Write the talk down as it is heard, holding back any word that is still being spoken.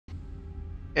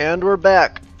And we're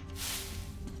back.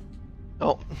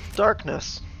 Oh,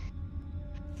 darkness.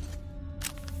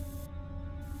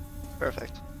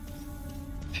 Perfect.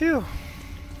 Phew.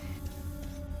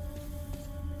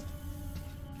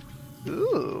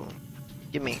 Ooh.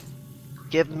 Give me.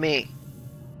 Give me.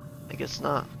 I guess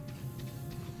not.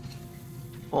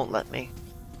 Won't let me.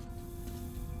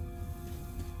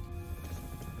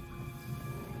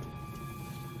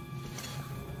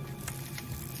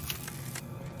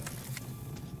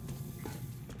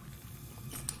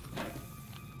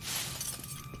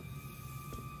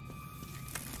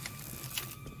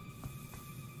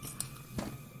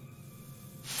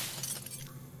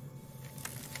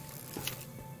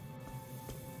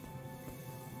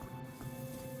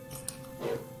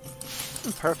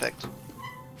 Perfect.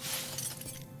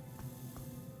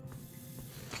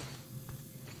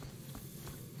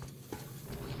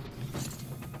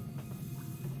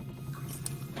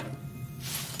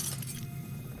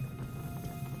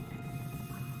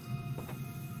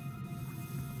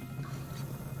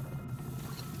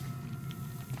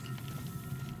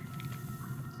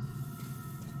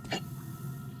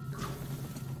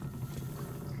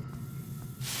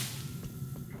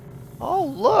 Oh,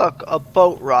 look! A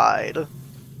boat ride.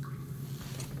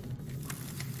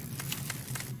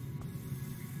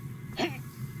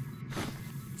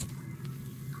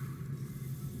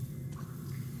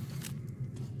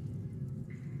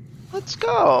 Let's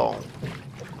go.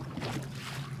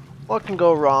 What can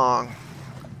go wrong?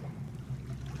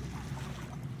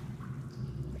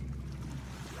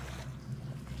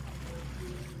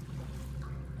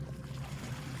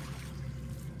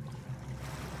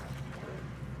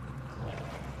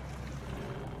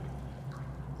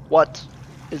 What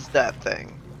is that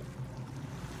thing?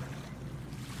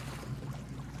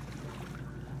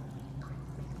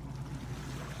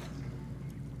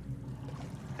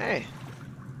 Hey.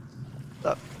 What's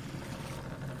up?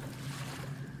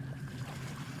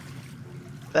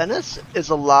 Venice is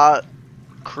a lot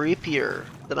creepier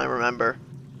than I remember.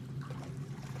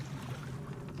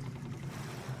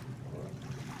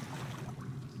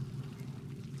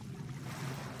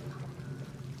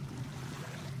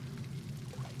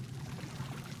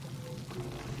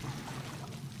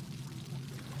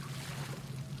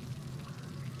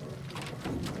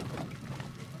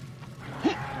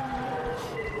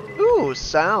 Ooh,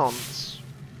 sounds.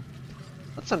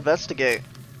 Let's investigate.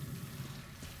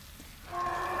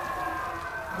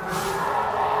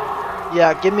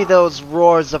 Yeah, give me those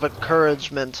roars of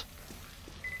encouragement.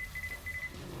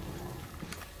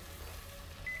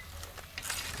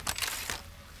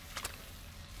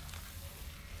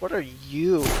 What are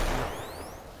you?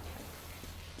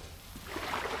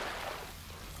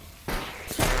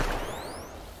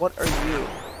 What are you?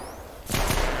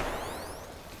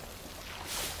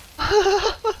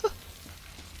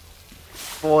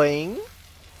 Boing.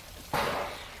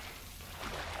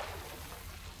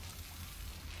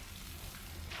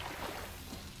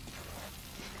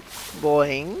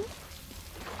 Boing.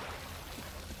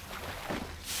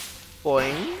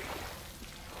 Boing.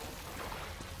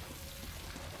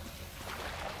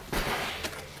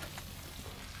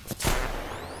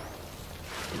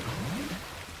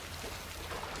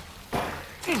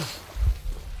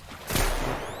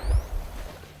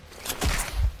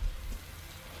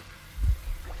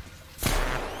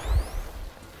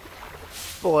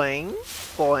 Boing.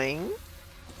 Boing.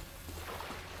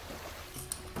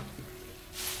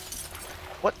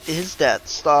 What is that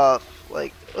stuff?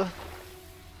 Like, oh.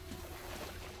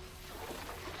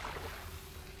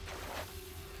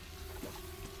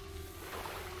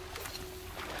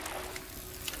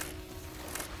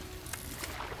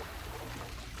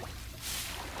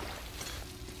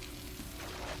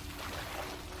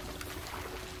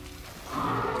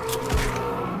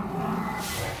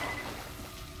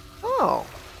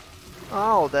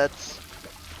 Oh, that's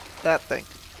that thing.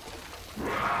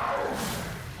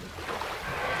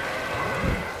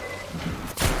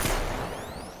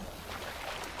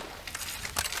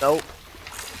 Nope.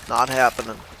 Not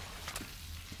happening.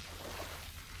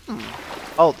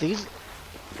 Oh, these...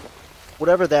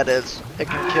 Whatever that is, it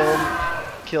can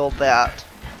kill that.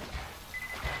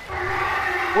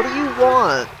 What do you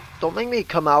want? Don't make me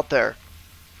come out there.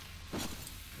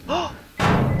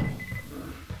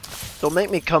 Don't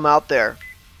make me come out there.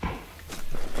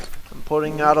 I'm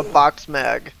putting out a box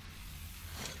mag.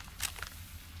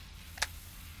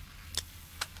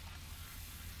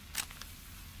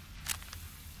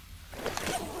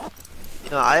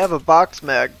 No, I have a box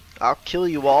mag. I'll kill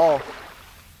you all.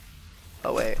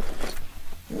 Oh wait.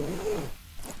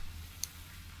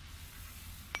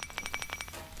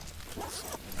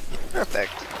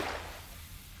 Perfect.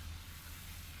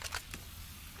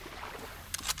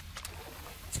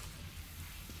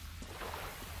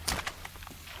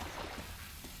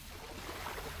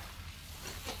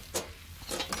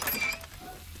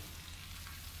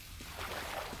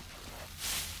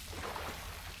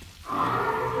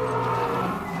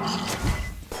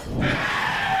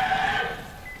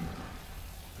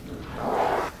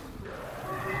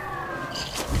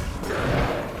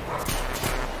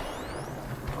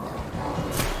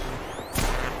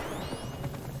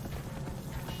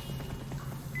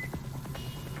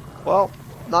 Well,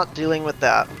 not dealing with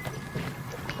that.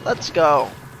 Let's go.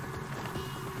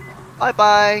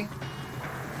 Bye-bye.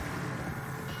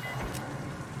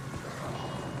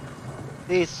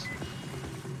 Peace.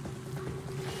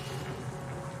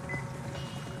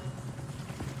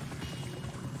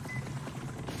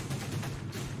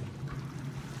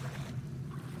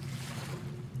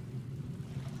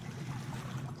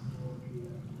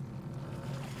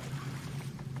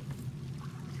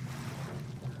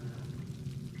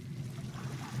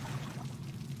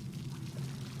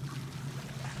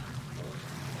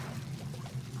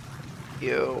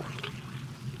 You.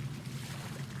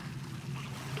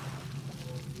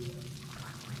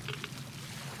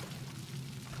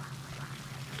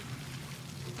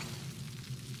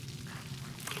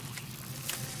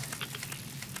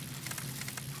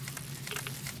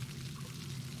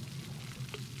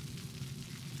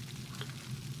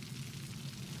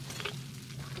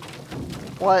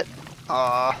 What?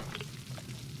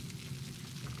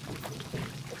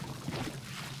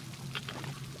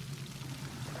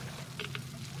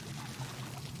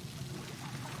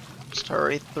 Just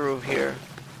hurry through here.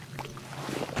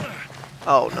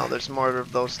 Oh no, there's more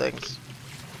of those things.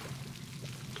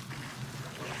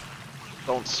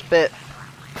 Don't spit.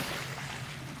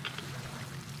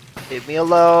 Leave me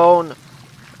alone.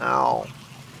 Ow.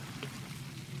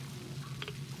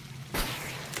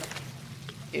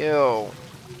 Ew.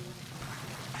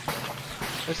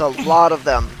 There's a lot of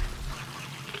them.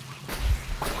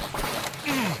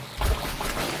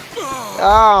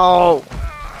 Ow!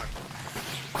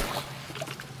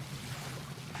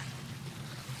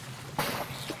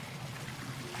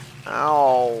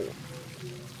 Ow.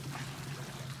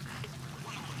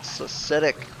 It's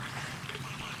acidic.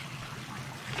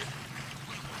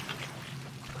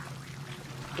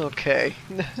 Okay.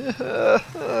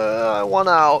 I want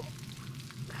out.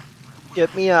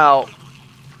 Get me out.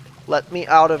 Let me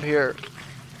out of here.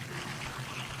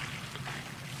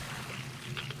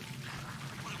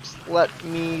 Just let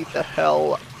me the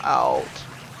hell out.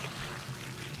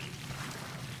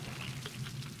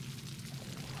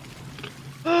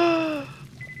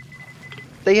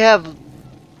 They have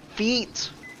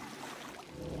feet.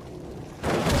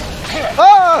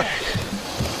 Ah!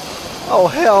 Oh,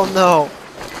 hell no.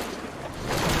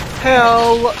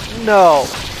 Hell no.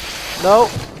 No.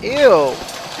 Ew.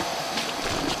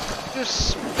 You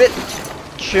spit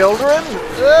children?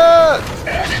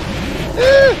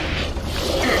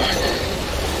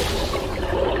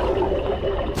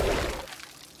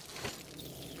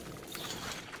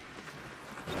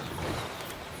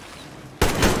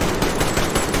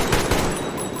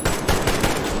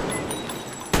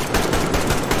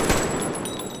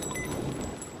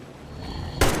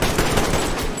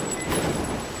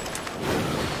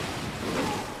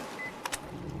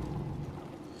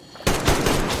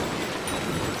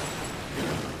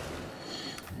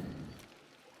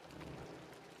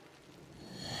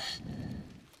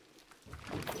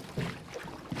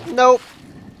 Nope.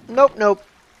 Nope, nope.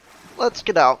 Let's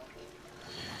get out.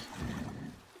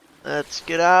 Let's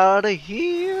get out of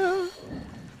here.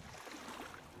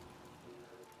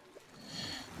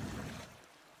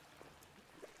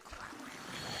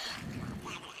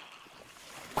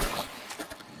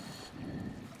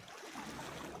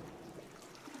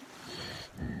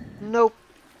 Nope.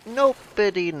 Nope,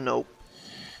 bitty, nope.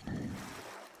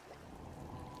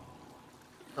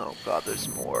 Oh god,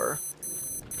 there's more.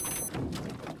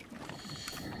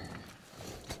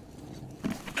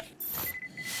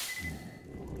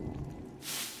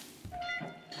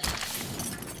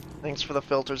 Thanks for the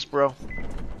filters, bro.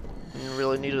 You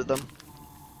really needed them.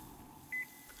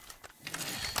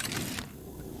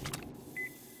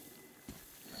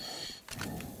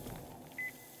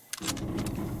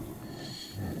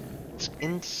 It's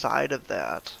inside of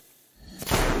that.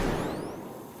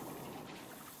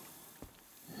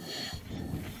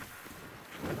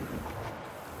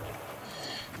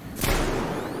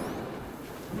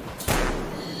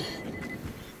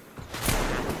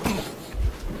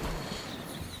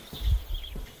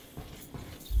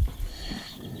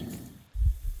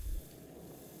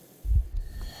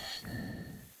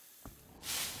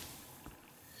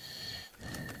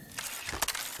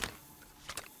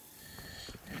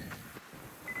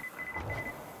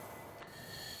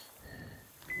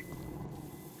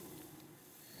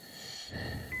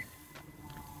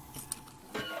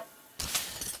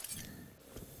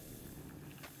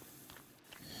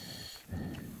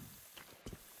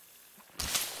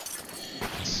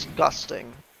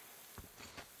 Disgusting.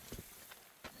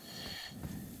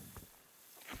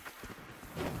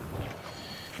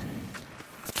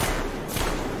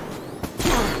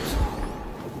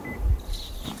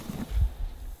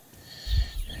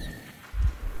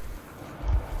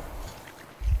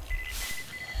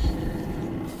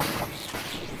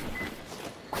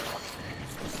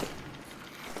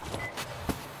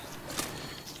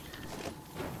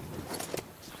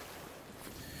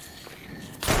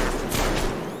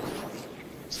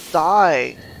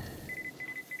 die.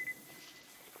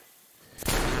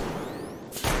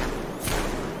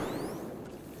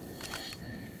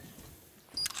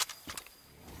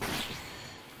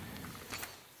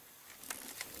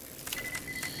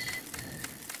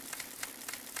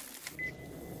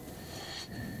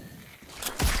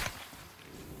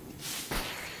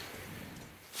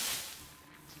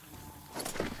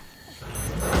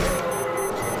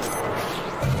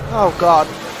 Oh god.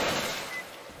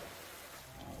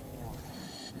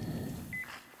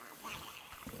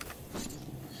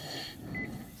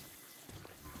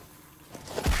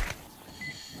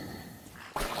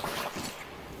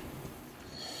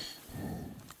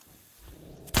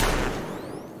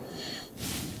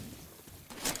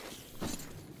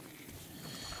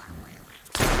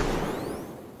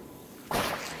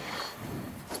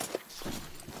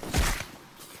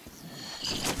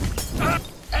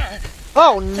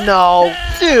 Oh no,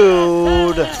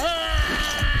 dude!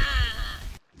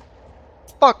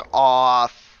 Fuck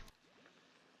off.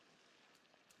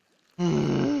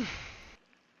 Hmm.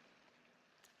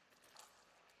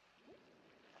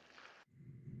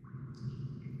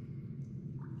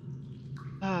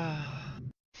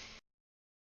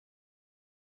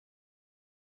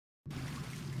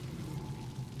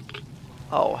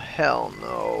 Oh hell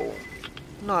no.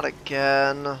 Not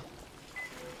again.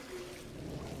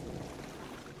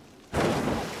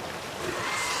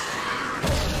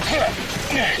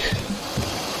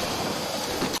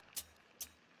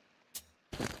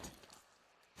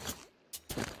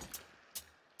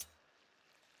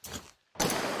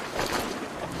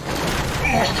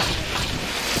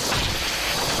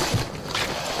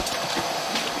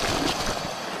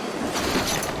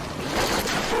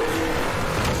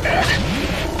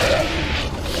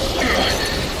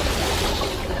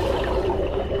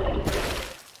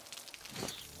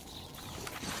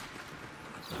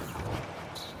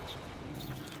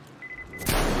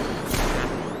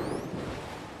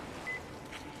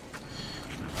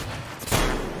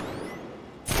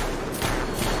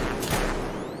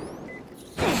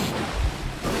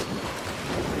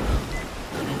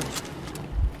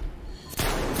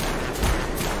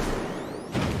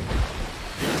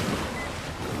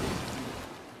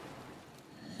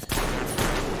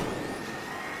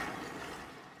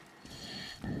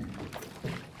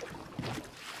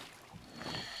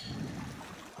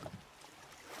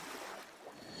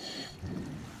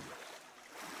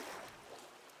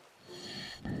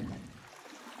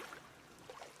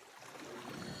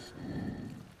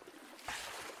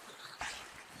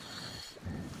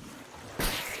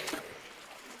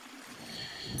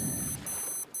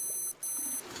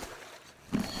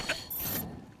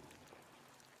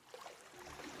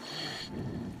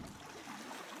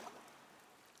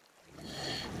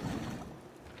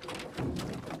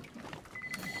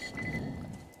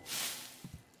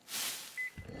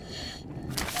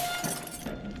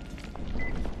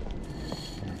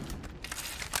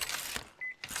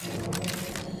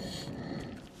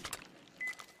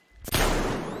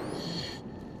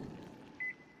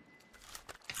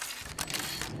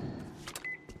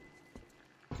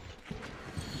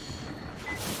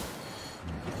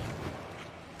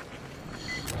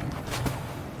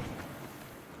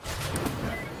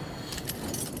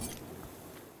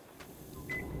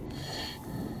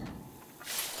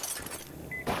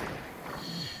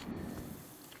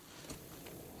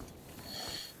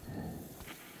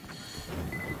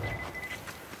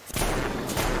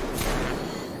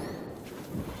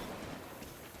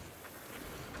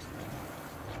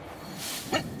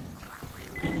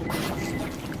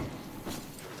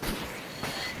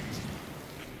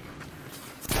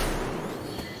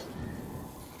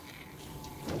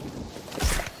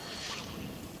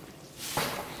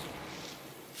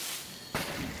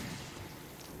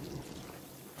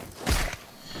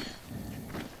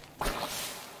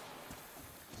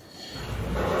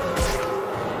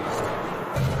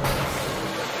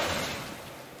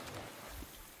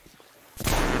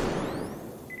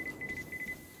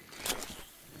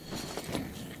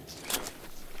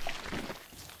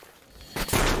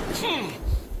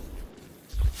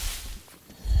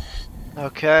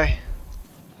 Okay.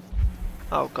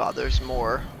 Oh god, there's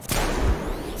more.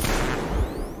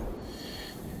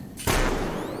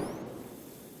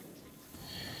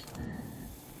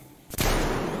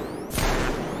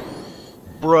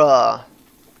 Bruh.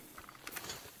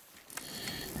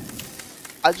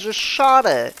 I just shot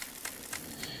it.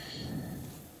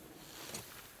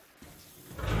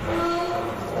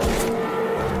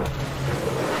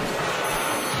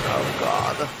 Oh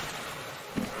god.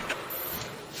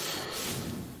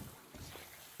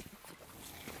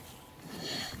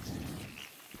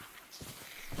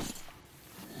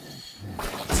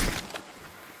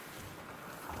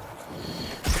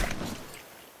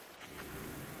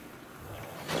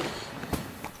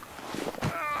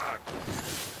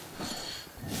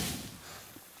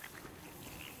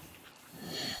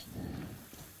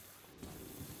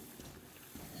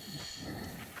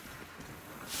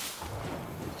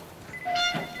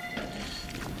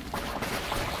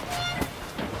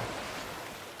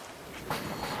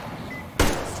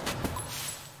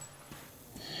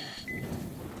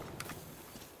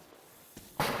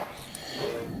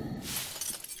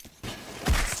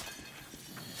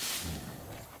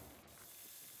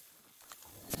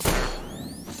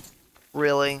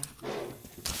 Really?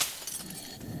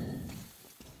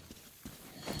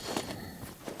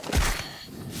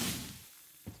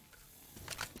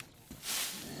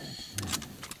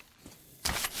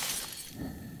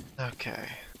 Okay.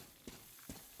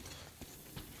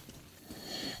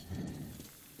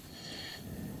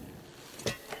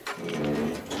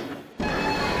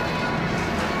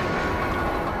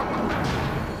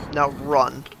 Now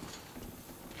run.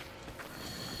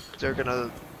 They're gonna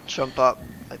jump up,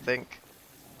 I think.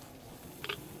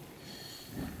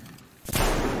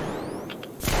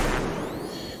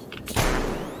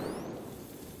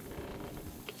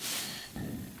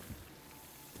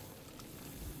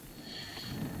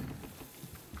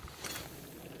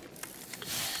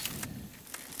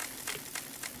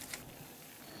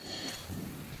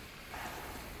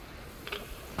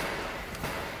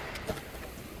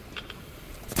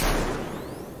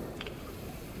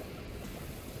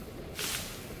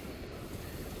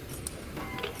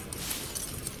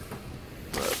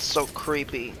 That's so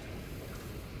creepy.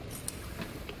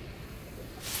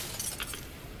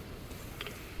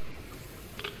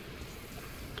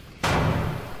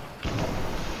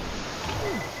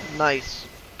 Nice.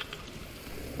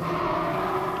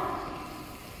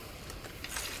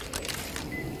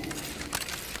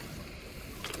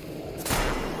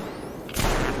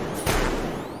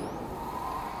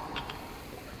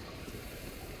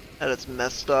 And it's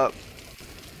messed up.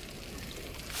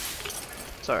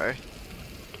 Sorry.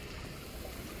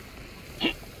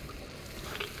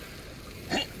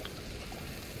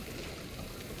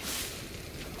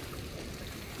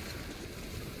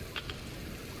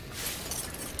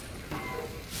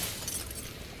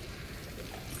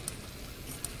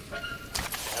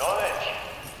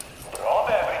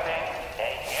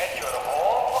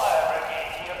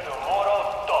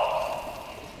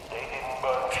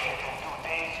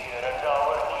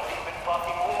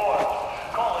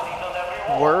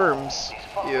 Worms,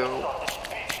 you.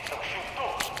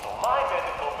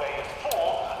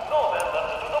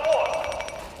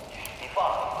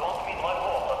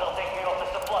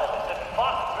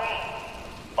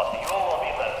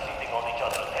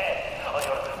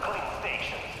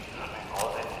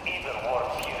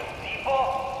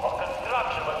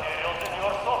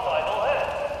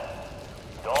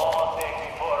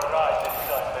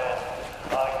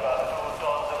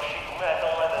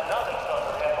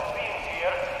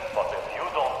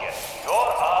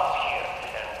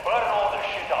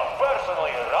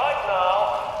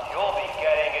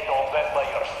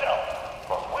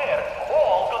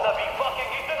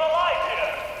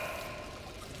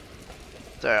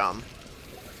 Damn.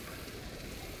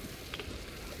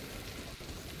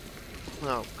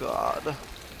 Oh god.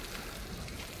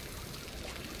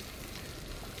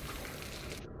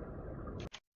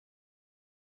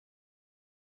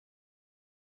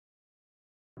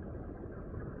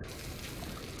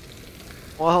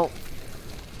 Well,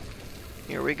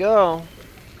 here we go.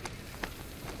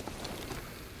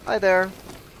 Hi there.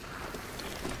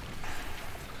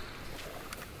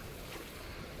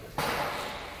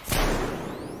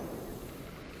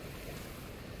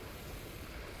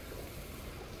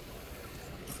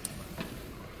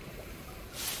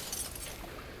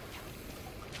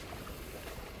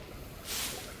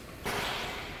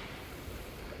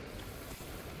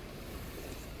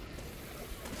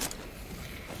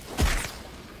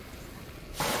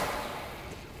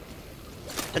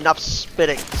 Enough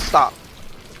spitting. Stop.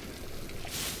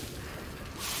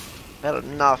 Had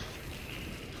enough.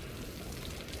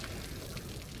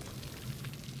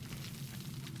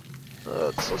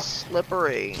 It's so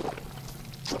slippery.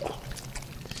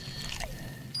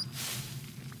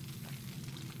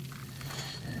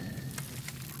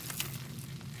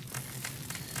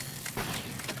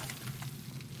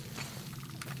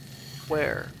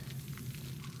 Where?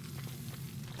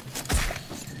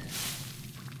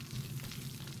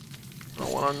 I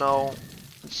don't want to know.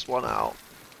 I just want out.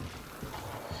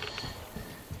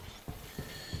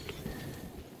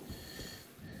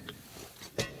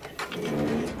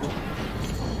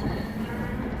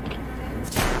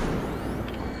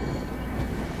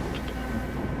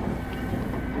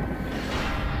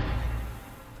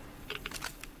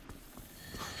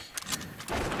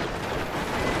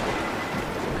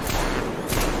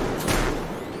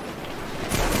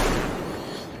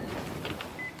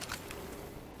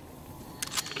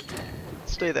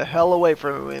 Stay the hell away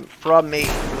from me.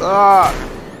 Ah!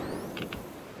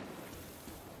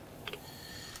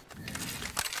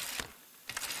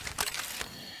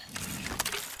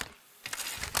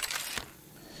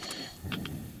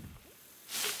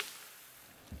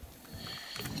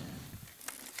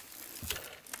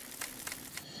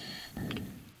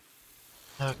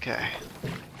 Okay.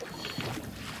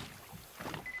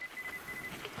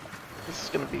 This is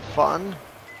gonna be fun.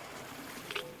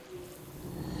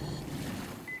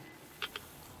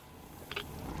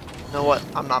 You know what?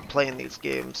 I'm not playing these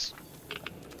games.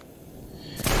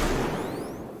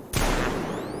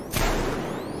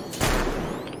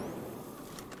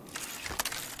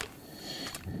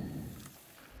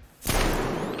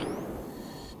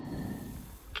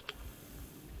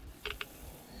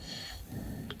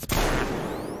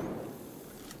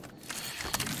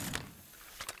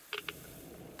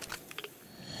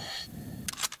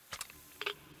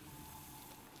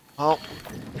 Oh,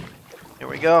 here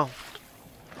we go.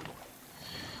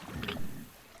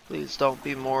 Please don't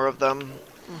be more of them.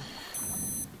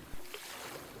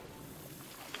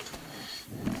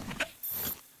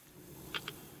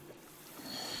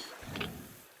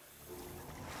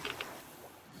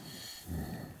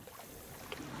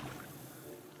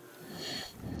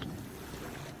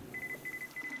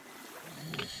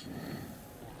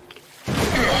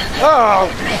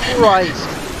 Oh, Christ!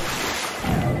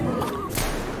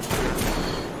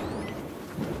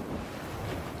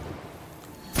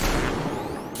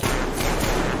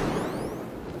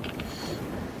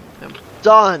 I'm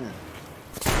done!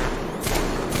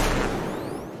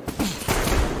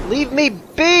 Leave me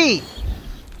be!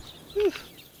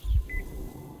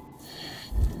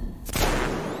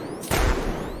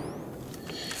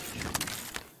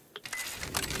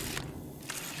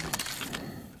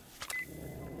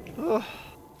 Ugh.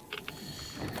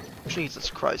 Jesus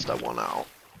Christ, I want out.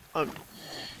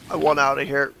 I want out of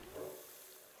here.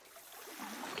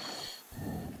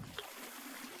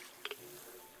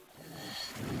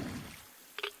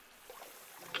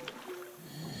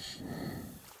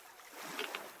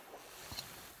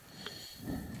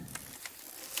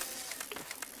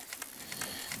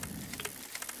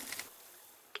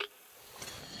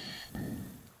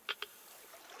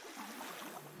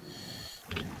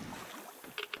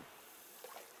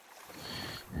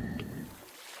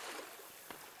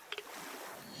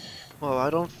 Well,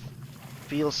 I don't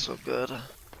feel so good.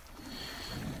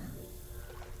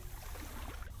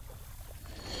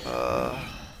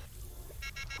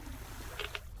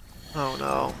 Oh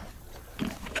no.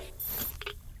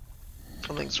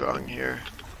 Something's wrong here.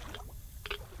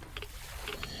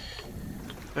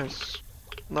 There's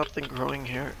nothing growing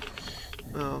here.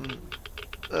 Oh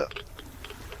no.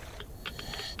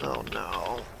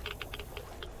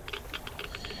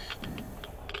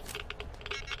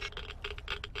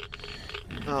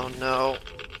 Oh no.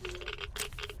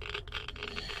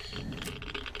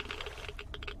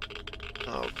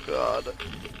 Oh god.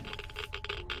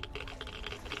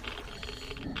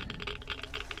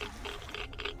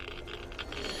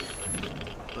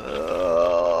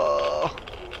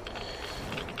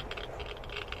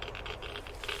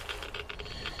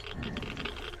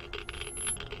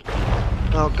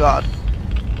 Oh god.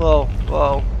 Whoa,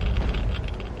 whoa.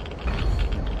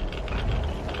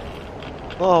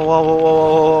 Whoa, whoa, whoa, whoa,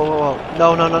 whoa, whoa, whoa.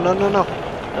 No, no, no, no, no, no.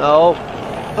 No.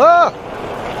 Ah!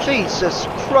 Jesus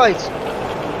Christ.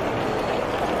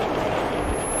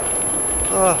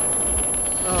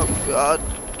 Oh god.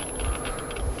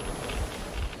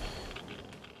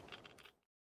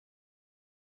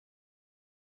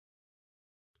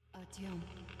 Artyom.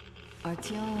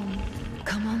 Artyom.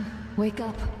 Come on, wake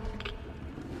up.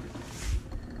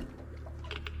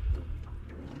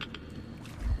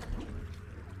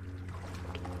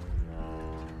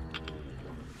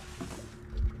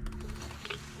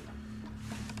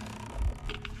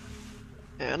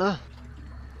 Anna?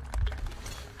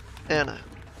 Anna,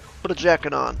 put a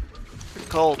jacket on. You're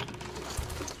cold.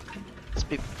 Must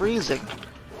be freezing.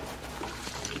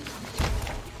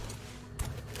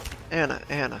 Anna,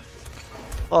 Anna.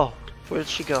 Oh, where did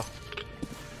she go?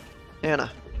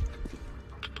 Anna.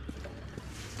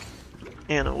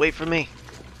 Anna, wait for me.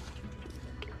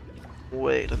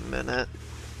 Wait a minute.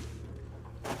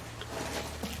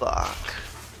 Fuck.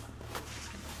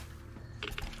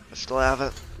 I still have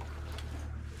it.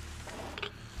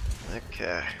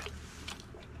 Okay.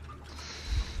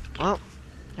 Well,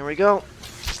 here we go.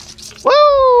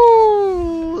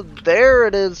 Woo! There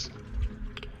it is.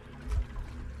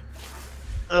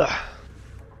 Ugh.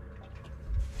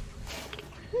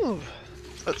 Whew.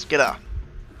 Let's get out.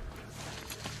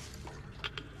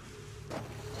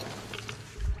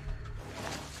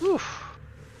 Whew.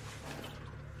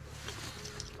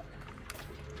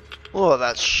 Oh,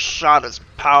 that shot is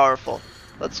powerful.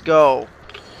 Let's go.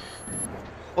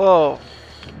 Whoa.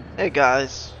 Hey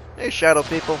guys. Hey shadow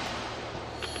people.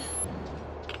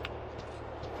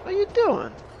 What are you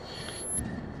doing?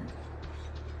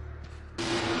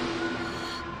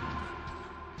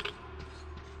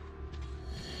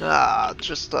 Ah,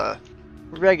 just a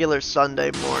regular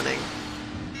Sunday morning.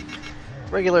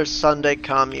 Regular Sunday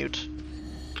commute.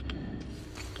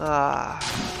 Ah,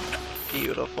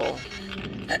 beautiful.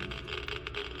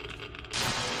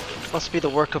 Must be the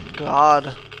work of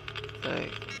God. Hey.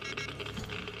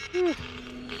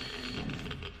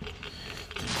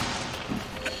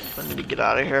 I need to get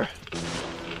out of here.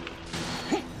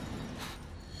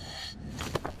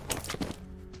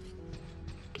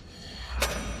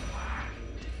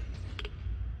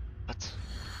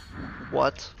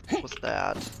 What was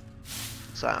that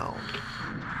sound?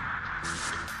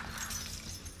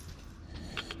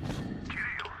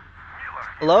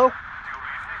 Hello?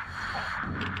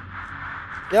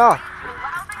 Yeah.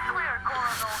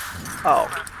 Oh,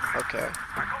 okay.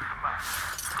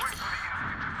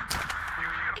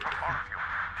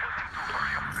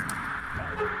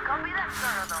 Copy that,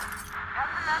 Colonel.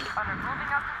 Captain F are moving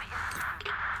out to the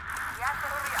institute. We have to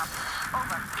hurry up.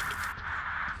 Over.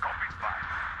 Copy, fine.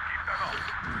 Keep that up.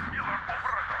 Miller,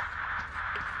 operator.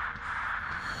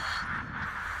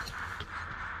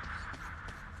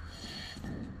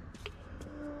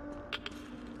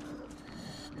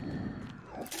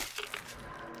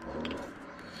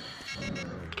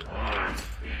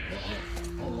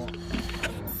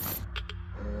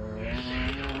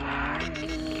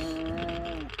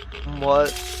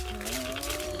 What?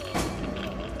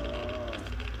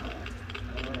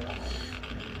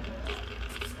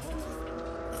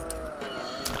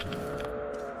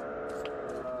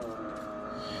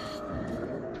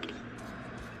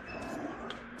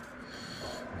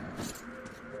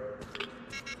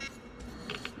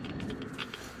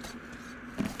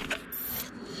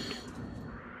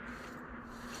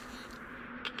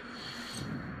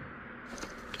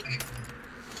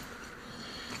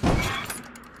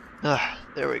 Ah,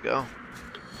 there we go.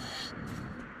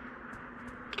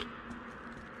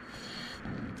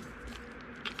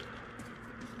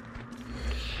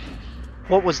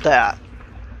 What was that?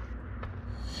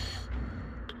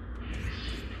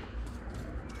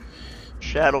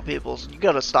 Shadow Peoples, you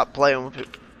gotta stop playing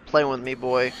with me,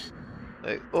 boy.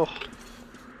 Like, oh.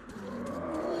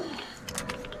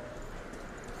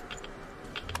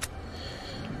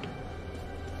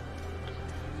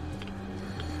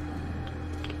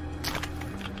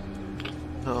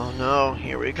 Oh no,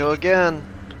 here we go again.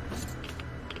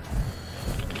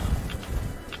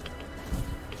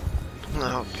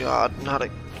 Oh god, not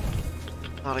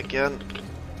again.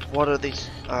 What are these?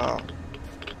 Oh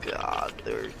god,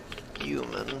 they're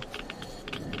human.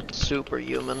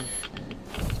 Superhuman.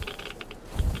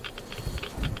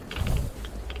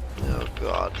 Oh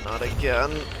god, not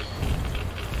again.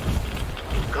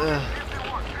 Ugh.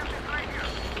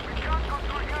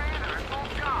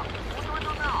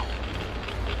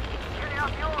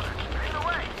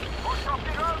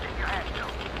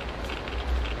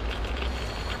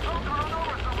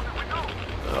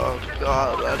 Oh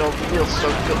god, I don't feel so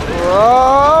good.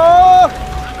 Oh!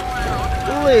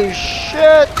 Holy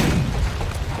shit!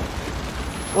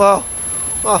 Whoa.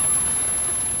 Oh.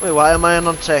 Wait, why am I in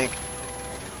a tank?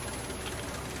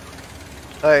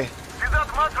 Hey.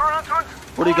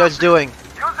 What are you guys doing?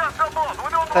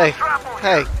 Hey.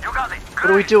 Hey. What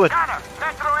are we doing?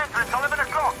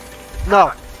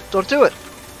 No. Don't do it.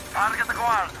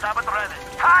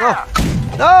 No.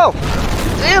 No!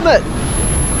 Damn it!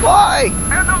 Why?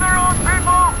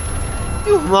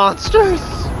 You monsters!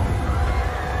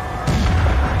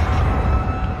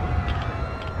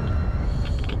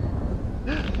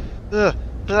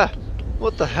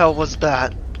 What the hell was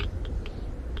that?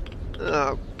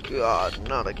 Oh god,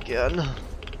 not again.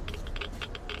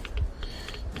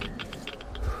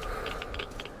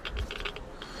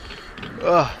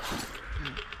 Ugh.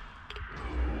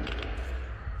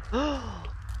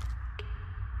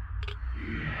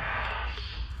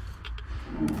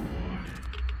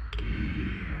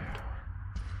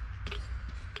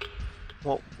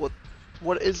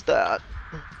 What is that?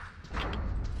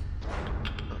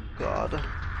 Oh god.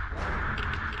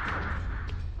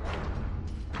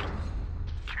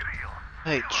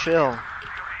 Hey, chill.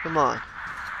 Come on. I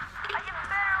can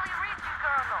barely reach you,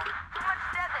 Colonel. Too much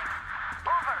static.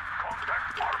 Over. Contact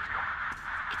Scorpio.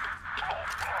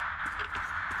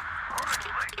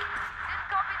 Didn't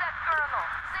copy that, Colonel.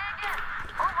 Say again.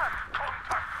 Over.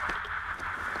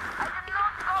 I did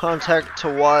not copy Contact that. to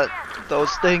what?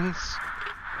 Those things?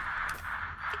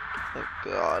 Oh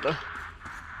god.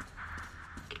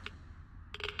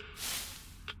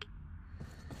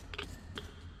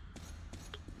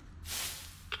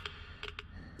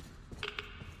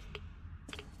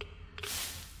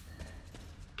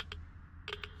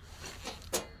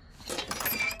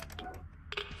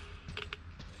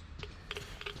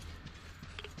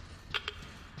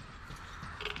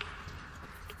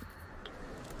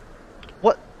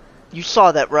 You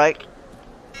saw that, right?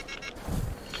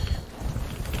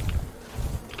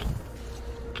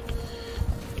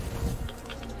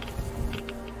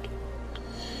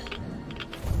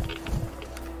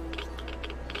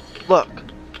 Look.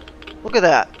 Look at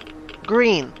that.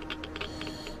 Green.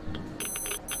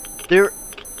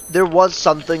 There was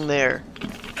something there.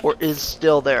 Or is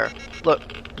still there. Look.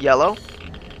 Yellow.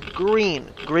 Green.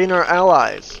 Green are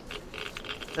allies.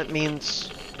 That means...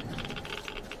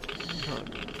 Oh,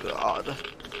 God.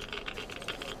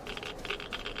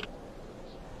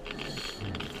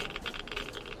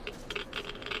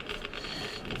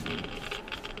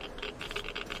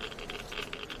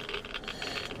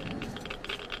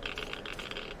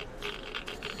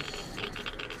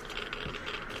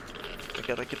 I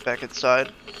gotta get back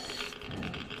inside.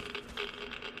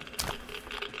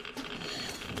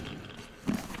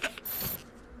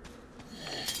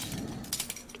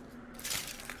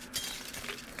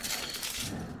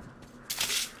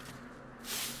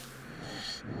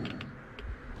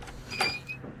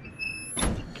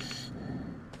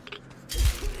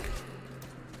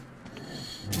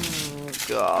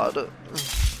 God.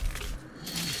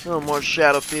 No more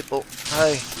shadow people.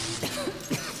 Hey.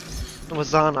 It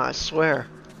was Anna, I swear.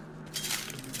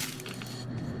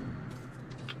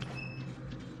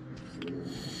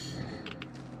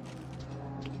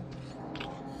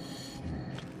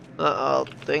 Uh-oh,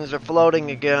 things are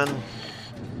floating again.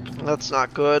 That's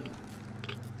not good.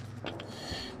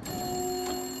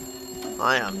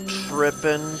 I am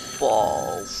tripping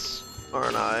balls,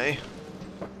 aren't I?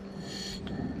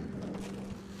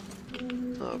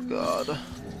 Oh God.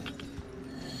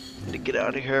 Need to get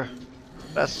out of here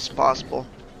as fast as possible.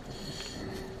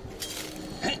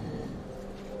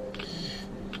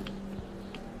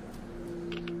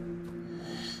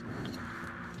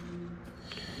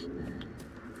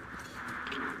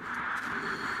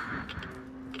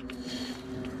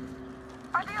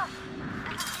 Artyom,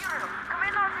 this is Kirill. Come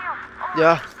in, Artyom. Over.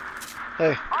 Yeah.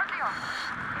 Hey. Artyom,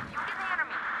 if you get the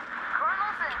enemy,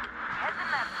 Colonel said head the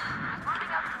map. He's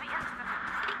moving up to the institute.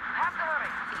 You have to hurry.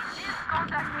 He did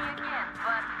contact me again,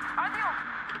 but Artyom.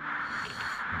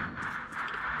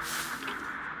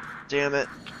 Damn it.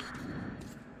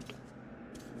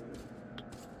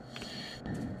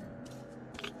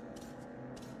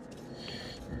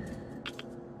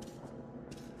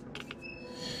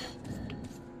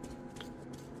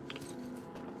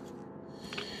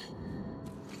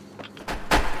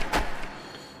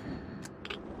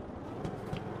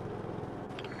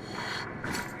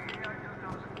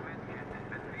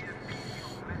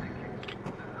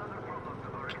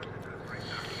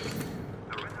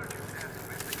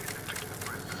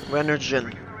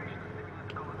 Renergen.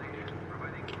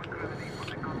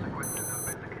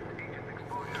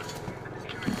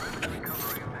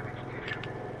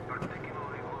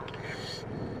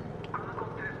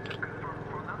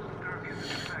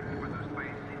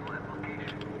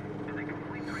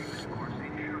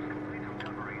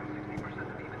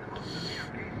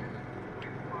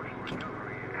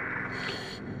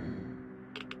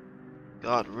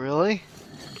 God, really?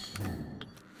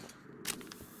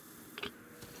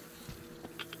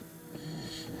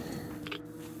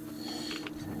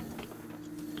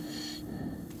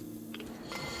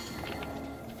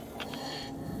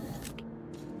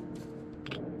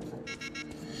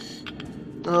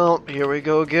 Oh, here we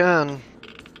go again.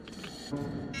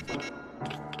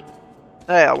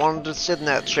 Hey, I wanted to sit in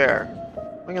that chair.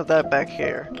 Bring up that back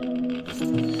here.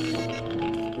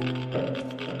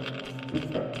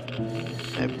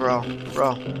 Hey, bro. Need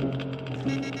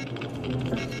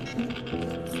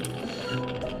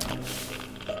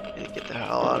to get the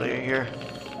hell out of here.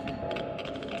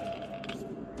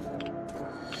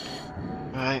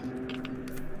 Alright.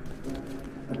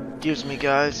 Excuse me,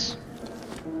 guys.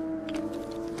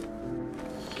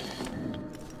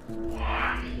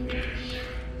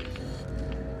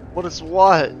 What is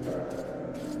what?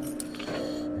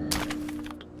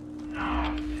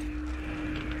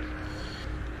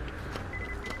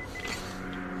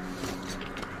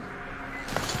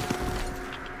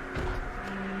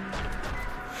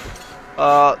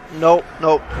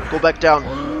 Nope. Go back down.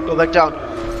 Go back down.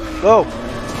 Go.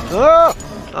 Ah!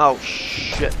 Oh,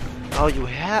 shit. Oh,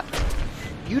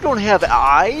 you don't have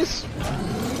eyes?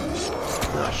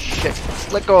 Oh, shit.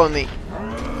 Let go of me.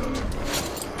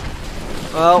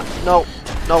 Well, no,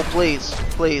 please.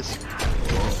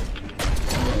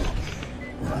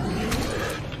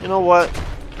 You know what?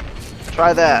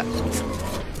 Try that.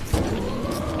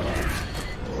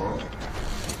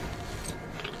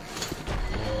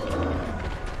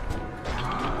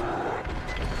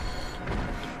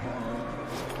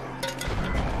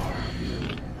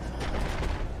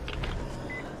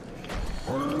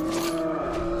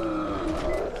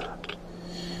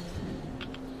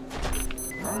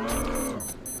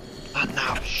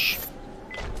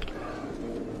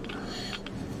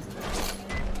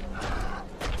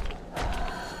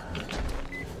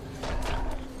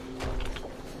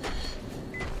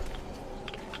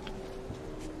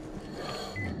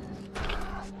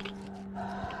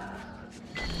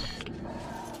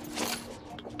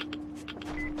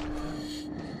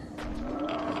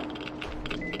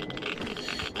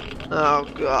 Oh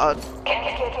god. Can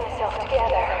you get yourself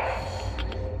together?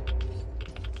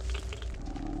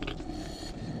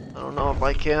 I don't know if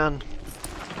I can.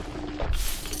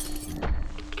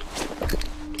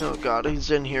 Oh god,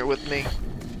 he's in here with me.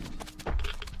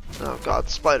 Oh god,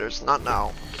 spiders, not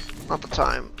now. Not the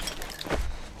time.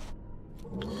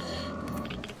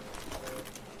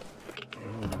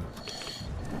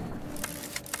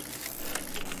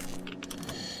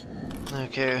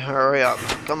 Okay, hurry up.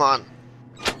 Come on.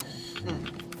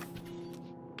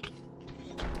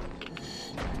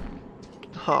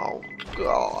 Oh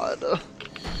god.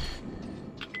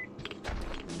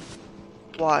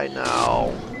 Why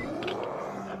now?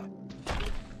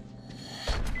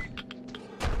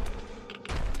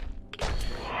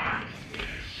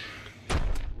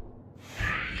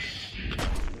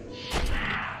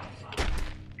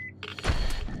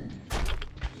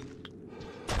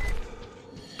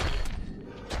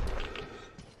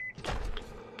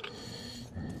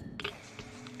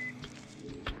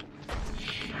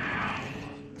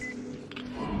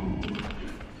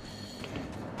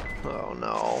 Oh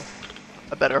no.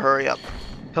 I better hurry up.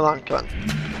 Come on, come on.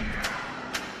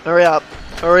 Hurry up.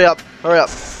 Hurry up. Hurry up.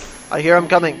 I hear him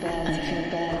coming.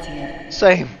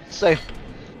 Same. Same.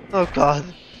 Oh god.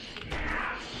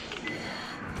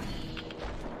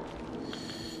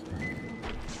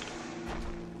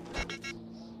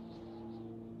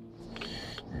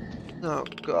 Oh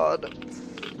god.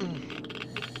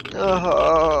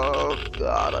 Oh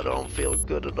god, I don't feel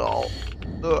good at all.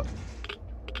 Ugh.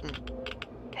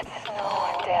 It's snow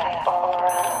and death all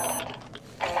around.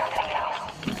 And nothing else.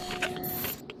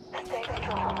 Stay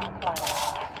strong, my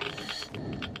love.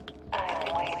 I'm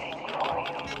waiting for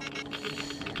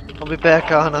you. I'll be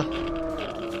back, Anna.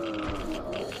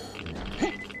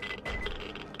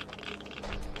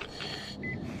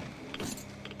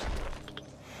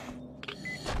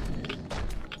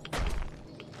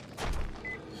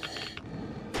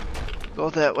 Go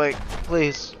that way,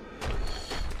 please.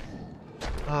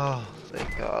 Oh,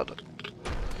 thank God.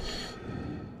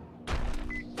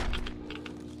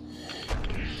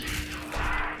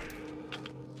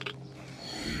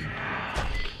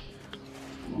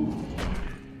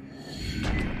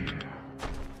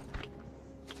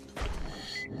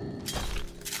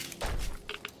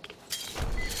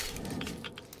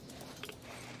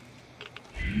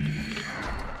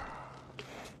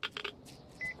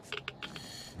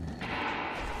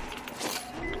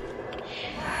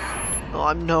 Oh,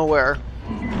 I'm nowhere.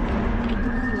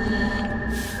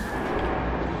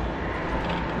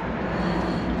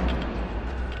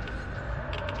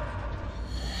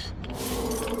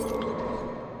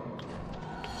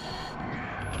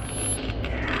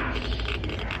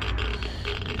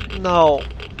 No,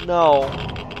 no.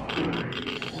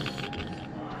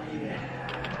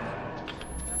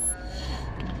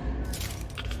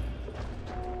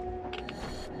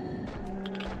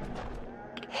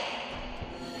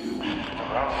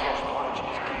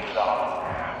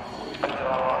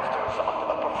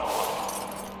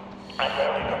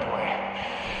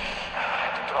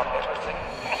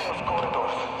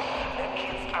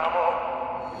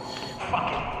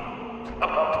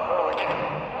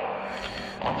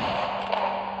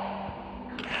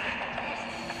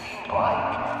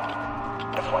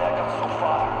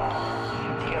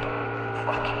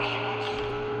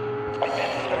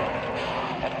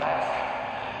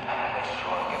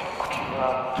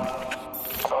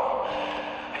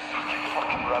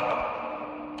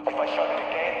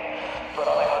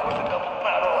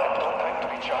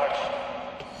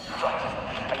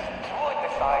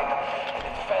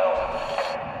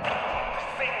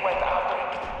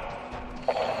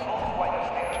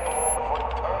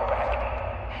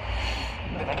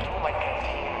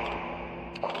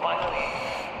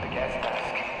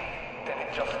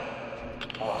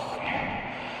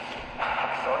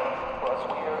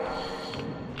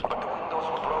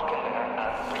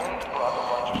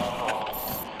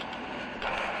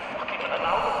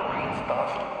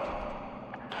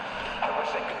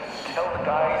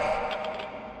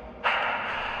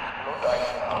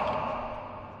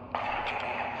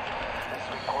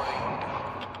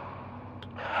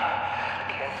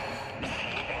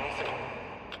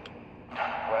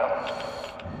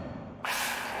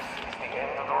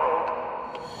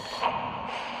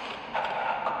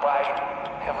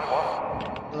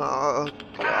 Oh,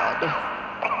 God.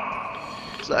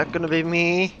 Is that gonna be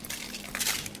me?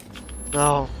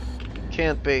 No,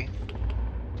 can't be.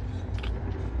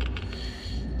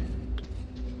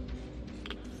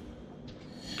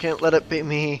 Can't let it be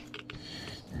me.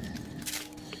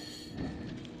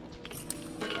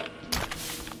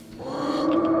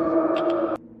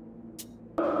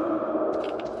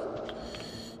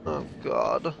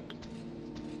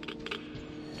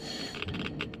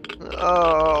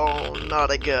 Oh, not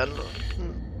again.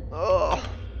 Oh.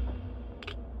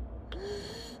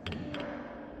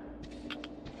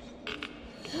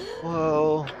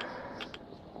 Whoa.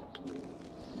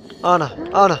 Anna!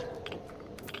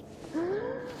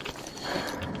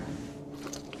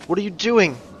 What are you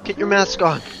doing? Get your mask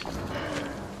on.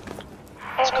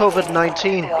 It's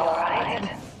COVID-19. You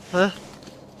alright? Huh?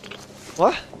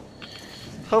 What?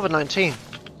 COVID-19?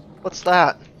 What's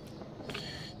that?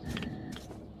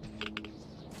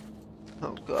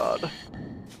 Oh god.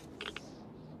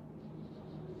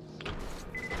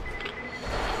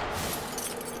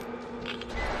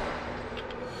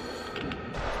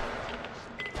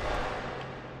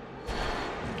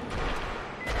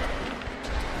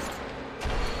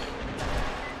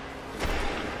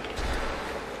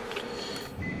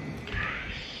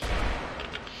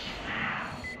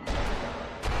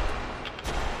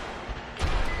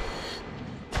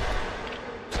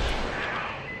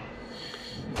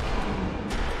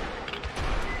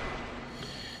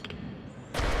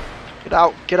 Get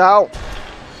out! Get out!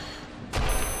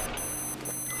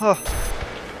 Huh.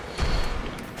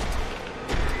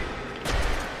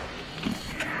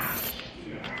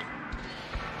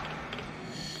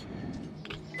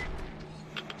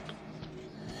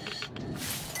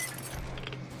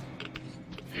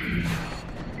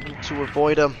 Need to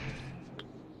avoid him.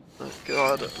 Oh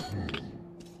god.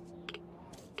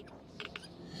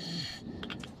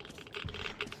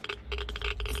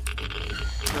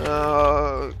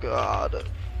 Oh god.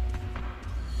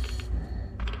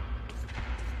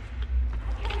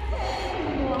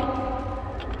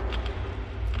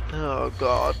 Oh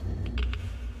god.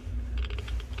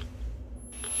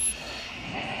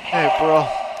 Hey bro.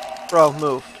 Bro,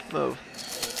 move. Move.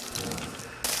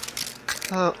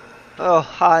 Oh,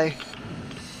 hi.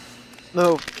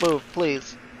 Move,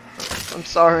 please. I'm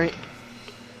sorry.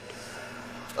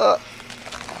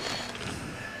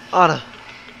 Anna.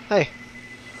 Hey.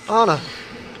 Anna.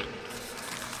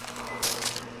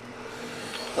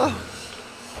 Oh.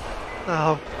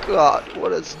 Oh god,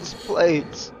 what is this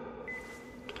place?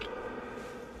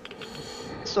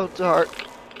 It's so dark.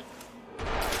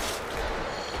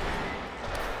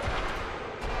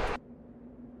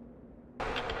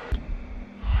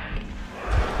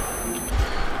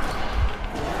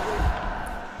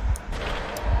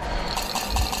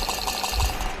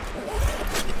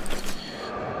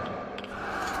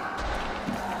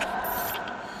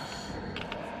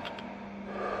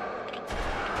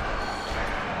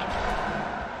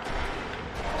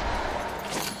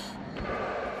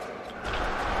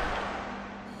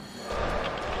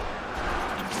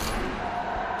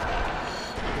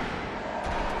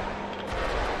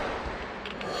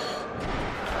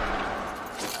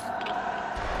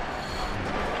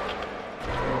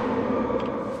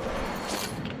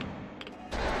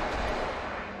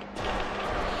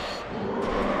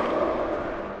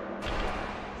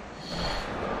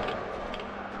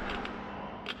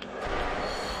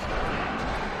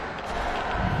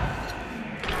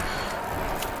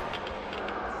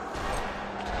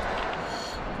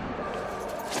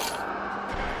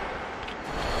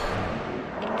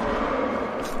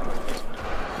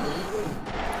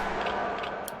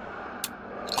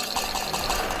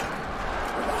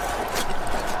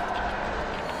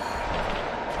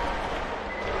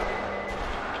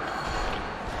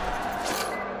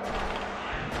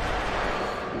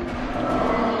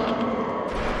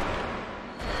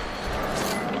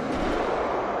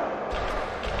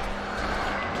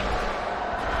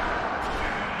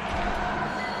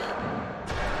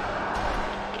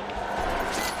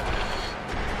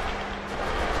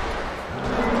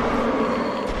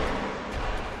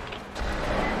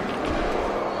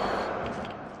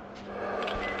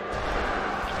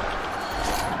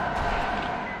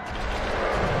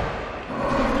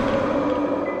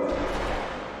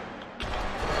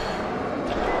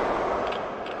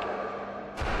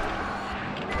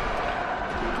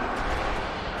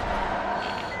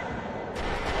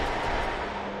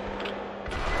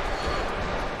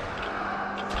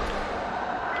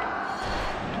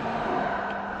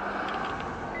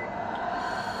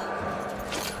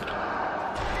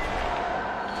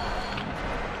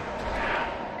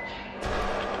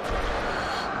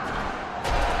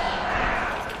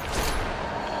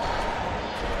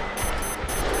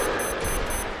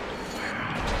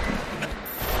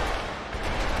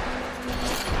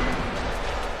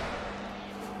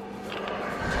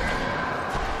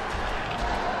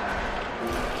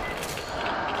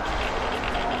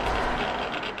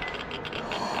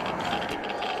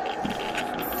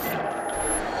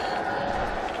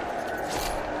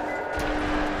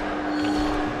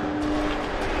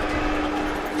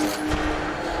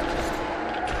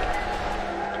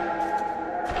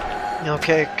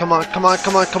 Okay, come on, come on,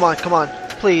 come on, come on, come on.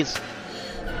 Please.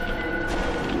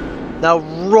 Now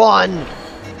run!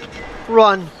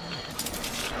 Run!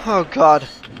 Oh god.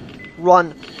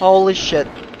 Run. Holy shit.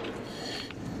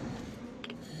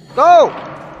 Go!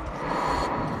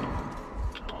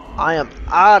 I am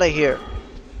out of here.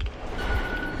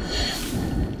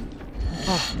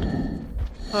 Oh.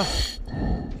 Oh.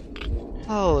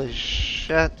 Holy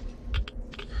shit.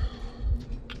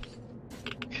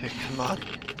 Okay, come on.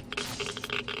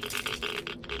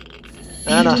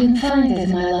 Anna. You didn't find it,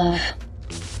 my love.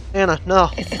 Anna, no.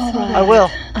 It's all right. I will.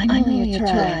 I know you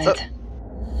tried.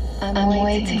 I'm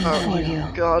waiting for Oh you.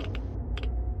 god.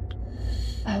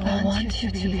 I want you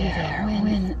to be there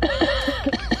when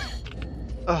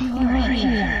Oh. you're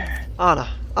here. Anna.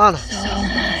 Anna. So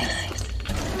nice.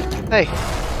 Hey.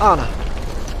 Anna.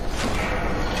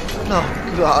 No,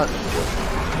 god.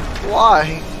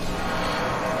 Why?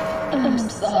 I'm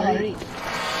sorry.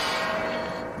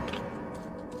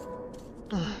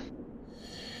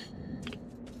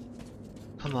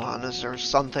 Come on, is there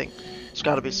something? There's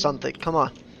gotta be something. Come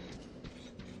on.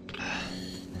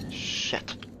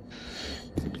 Shit.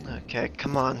 Okay,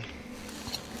 come on.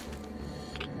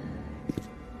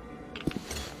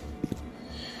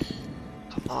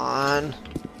 Come on.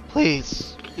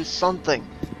 Please. Do something.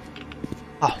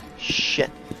 Oh, shit.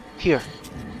 Here.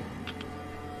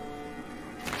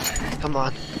 Come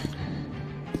on.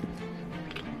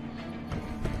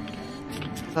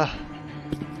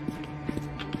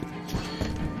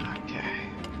 Okay.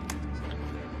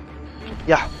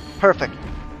 Yeah, perfect.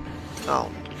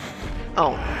 Oh.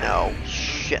 Oh no.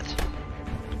 Shit.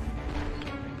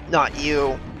 Not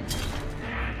you.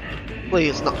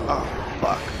 Please, not. Oh,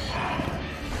 fuck.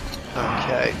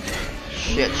 Okay.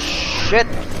 Shit, shit.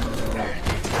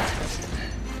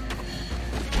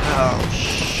 Oh,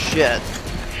 shit.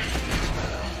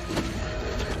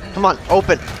 Come on,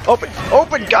 open, open,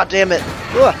 open, goddammit!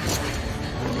 Ugh.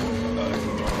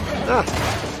 Ah.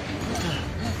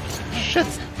 Shit.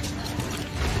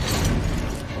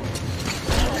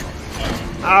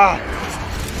 Ah.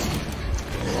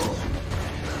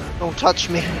 Don't touch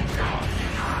me.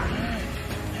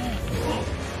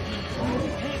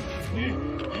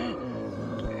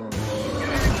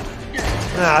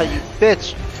 Ah, you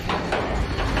bitch.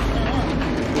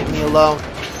 Leave me alone.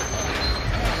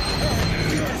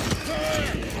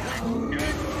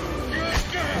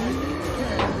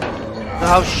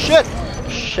 Oh shit!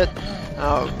 Shit!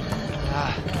 Oh.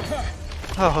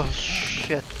 Oh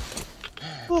shit.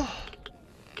 Whew.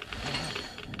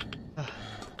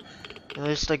 At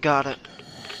least I got it.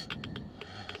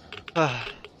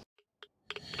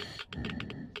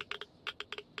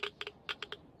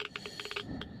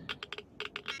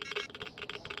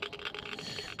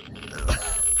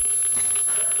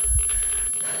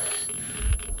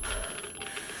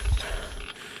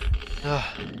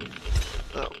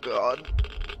 Oh god.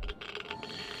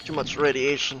 Too much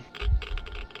radiation.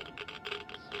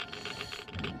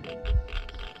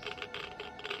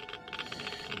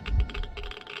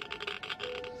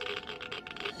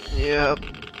 Yep.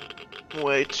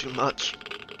 Way too much.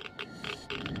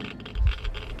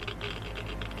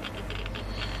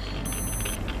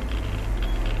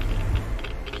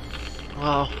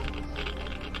 Wow.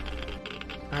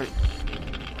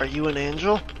 Are you an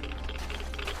angel?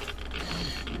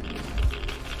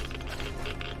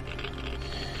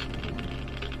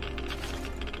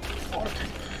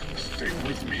 Stay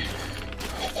with me.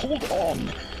 Hold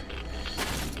on.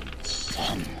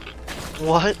 Son.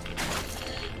 What?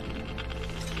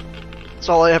 That's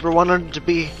all I ever wanted to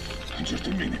be. Just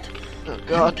a minute. Oh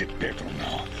god. You'll get better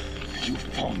now. You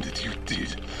found it, you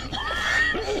did.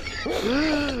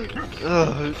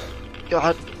 Oh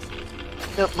god.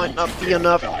 That might not be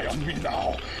enough. Die on me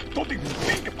now. Don't even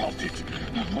think about it.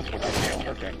 What would I tell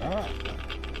her then, huh?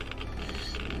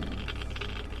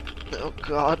 Oh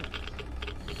god.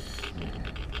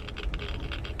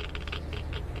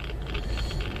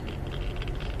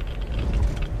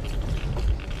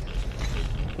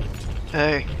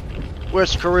 Hey,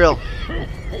 where's Kirill?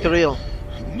 Kirill,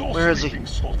 No where is he? sleeping,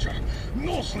 soldier.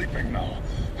 No sleeping now.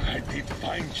 I did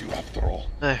find you after all.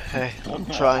 Hey, I'm Don't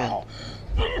know trying. how.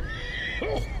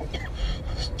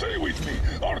 Stay with me,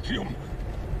 Artyom.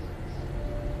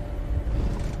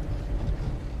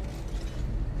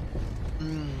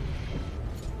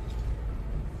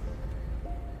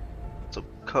 So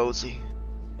cozy.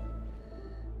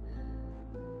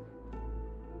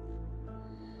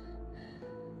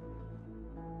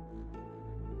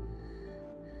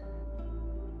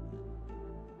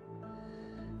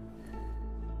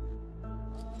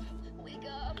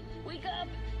 Wake up,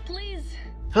 please.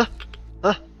 Huh?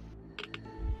 Huh?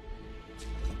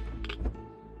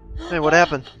 Hey, what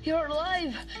happened? You're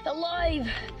alive! Alive!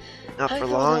 Not for thought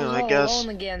long, was I all guess. alone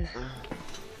again.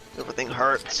 Everything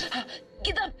hurts.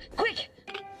 Get up! Quick!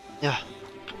 Yeah.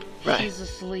 Right. He's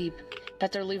asleep.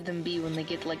 Better leave them be when they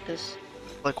get like this.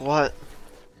 Like what?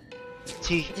 Is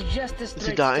he It's just a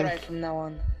straight dying? drive from now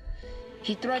on.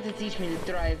 He tried to teach me to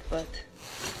drive, but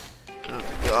Oh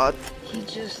God. he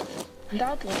just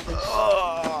not like this.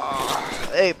 Oh,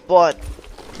 hey, bud.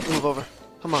 Move over.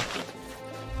 Come on.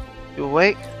 You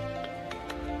awake?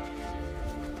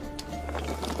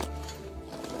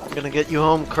 I'm gonna get you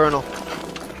home, Colonel.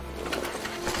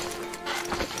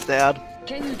 Dad.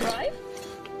 Can you drive?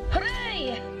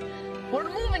 Hooray! We're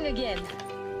moving again.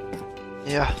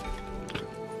 Yeah.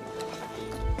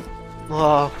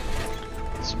 Oh,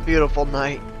 it's a beautiful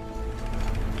night.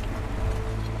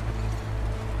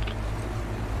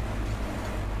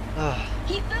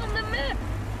 He found the map.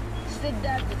 Said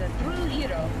that was a true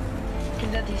hero,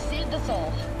 and that he saved us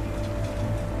all.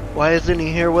 Why isn't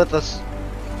he here with us?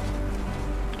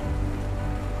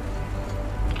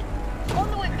 On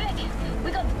the way back,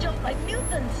 we got jumped by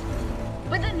mutants.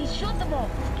 But then he shot them all.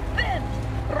 Bam!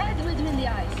 Right between the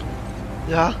eyes.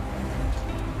 Yeah?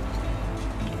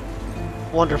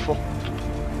 Wonderful.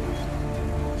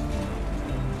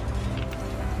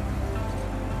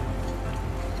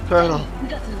 Colonel. We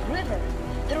got to the river.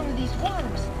 There were these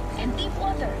worms and deep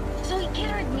water. So he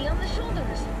carried me on the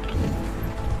shoulders.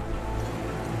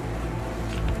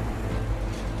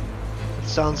 It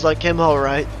sounds like him,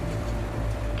 alright.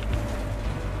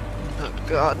 Oh,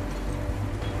 God.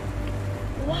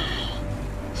 Wow!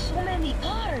 So many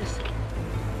cars!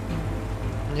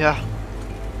 Yeah.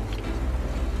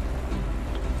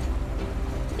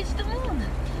 It's the moon!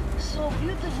 So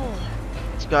beautiful!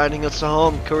 It's guiding us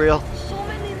home, Kirill. So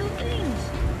many new things!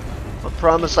 I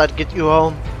promised I'd get you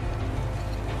home.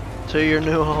 To your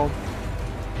new home.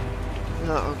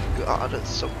 Oh God, it's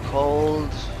so cold.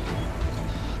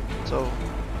 So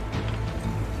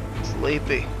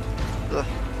sleepy. Ugh.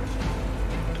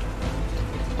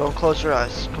 Don't close your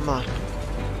eyes. Come on.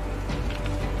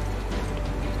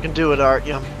 You can do it,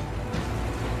 Artyom.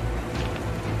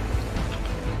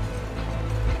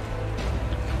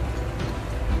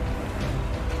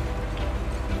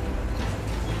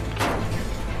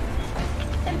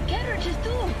 And carriages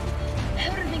too!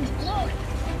 Everything's blocked!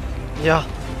 Yeah.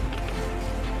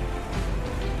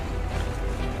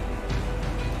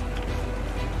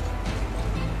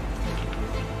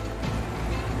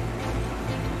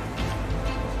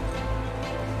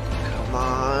 Come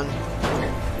on.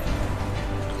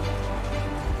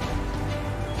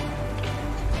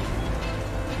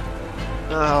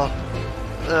 No.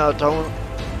 No, don't.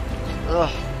 Ugh.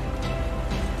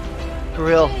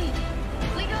 Kirill, Hey!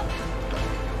 Wake up!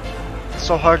 it's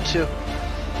so hard to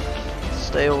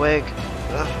stay awake.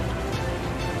 Ugh.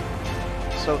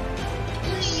 So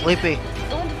Please! sleepy.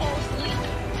 Don't fall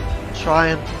asleep!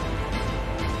 Trying.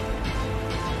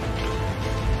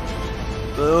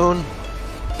 Boone,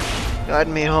 guide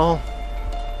me home.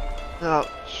 Oh,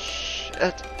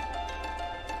 shit.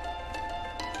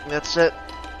 That's it.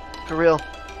 Kirill,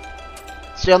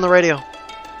 stay on the radio.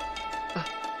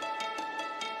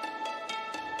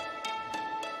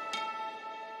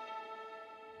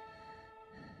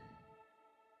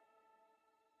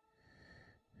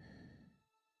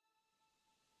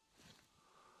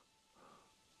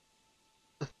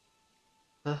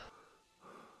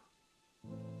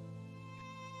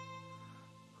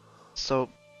 So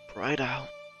bright out.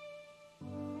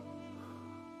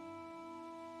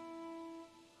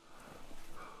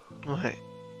 Wait.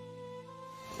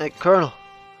 Hey, Colonel.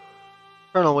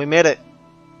 Colonel, we made it.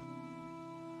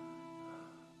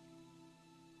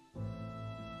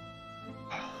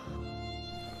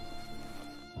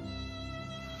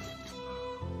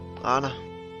 Anna.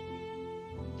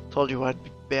 Told you I'd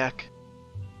be back.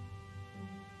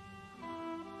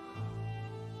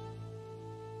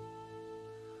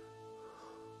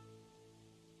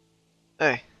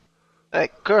 Hey. Hey,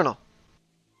 Colonel.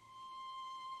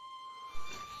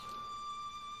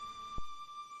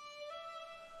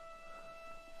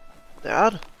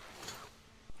 Dad?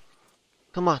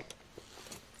 Come on.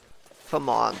 Come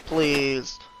on,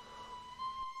 please.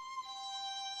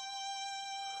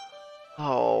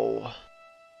 Oh.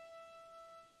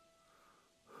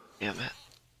 Damn it.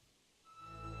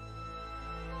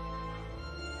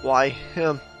 Why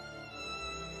him?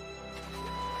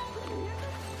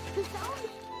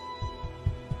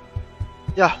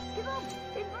 Yeah.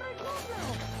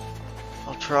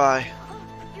 I'll try.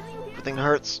 Everything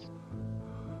hurts.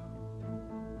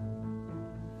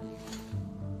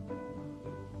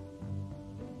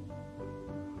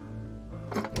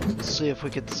 Let's see if we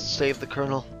could save the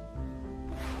Colonel.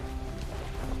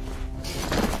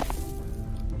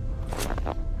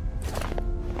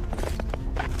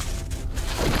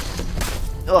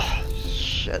 Oh,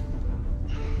 shit.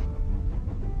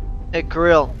 Hey,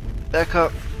 Kirill, back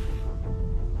up.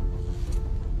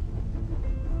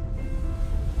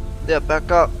 Yeah, back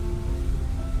up.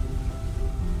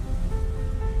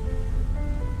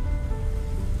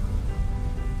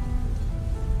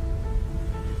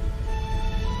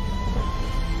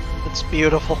 It's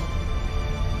beautiful.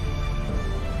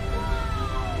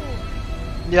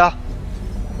 Yeah.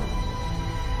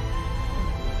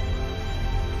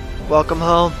 Welcome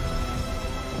home.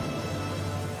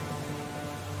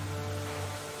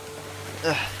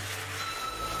 Ugh.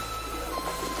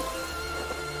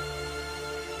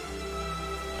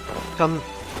 Come.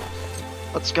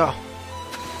 Let's go.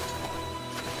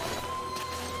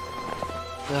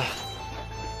 Ugh.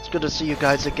 It's good to see you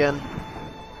guys again.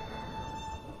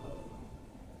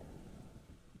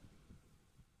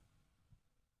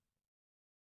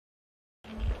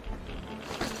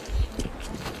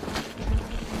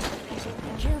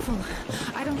 Careful.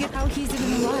 I don't get how he's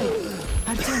even alive.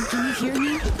 Artyom, can you hear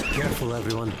me? Careful,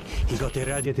 everyone. He got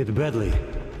irradiated badly.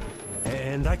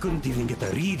 And I couldn't even get a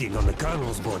reading on the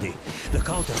Colonel's body. The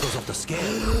counter goes off the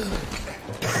scale.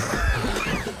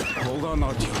 Hold on,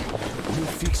 Artyom. We'll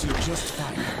fix you just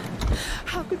fine.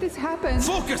 How could this happen?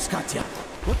 Focus, Katya!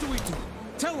 What do we do?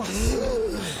 Tell us!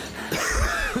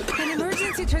 An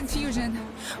emergency transfusion.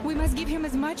 We must give him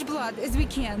as much blood as we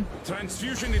can.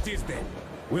 Transfusion it is then.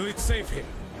 Will it save him?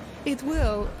 It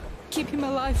will keep him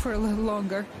alive for a little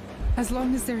longer. As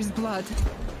long as there's blood.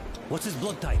 What's his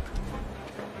blood type?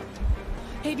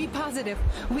 AB positive.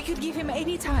 We could give him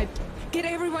any type. Get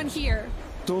everyone here.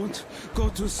 Don't go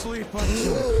to sleep,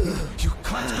 Artyom. You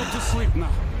can't go to sleep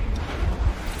now.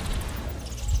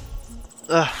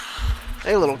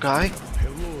 Hey, little guy.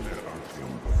 Hello there,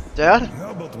 Artyom. Dad?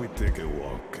 How about we take a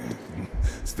walk?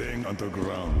 Staying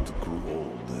underground grew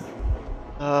old.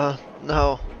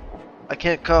 No. I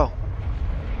can't go.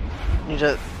 Need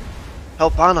to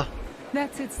help Anna.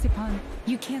 That's it, Stepan.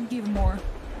 You can't give more.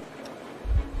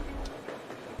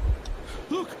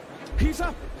 Look! He's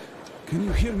up! Can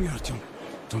you hear me, Artyom?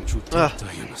 Don't you dare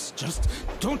die on us. Just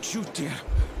don't you dare.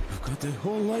 You've got a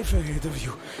whole life ahead of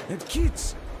you. And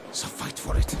kids. So fight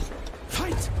for it.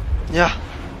 Fight! Yeah.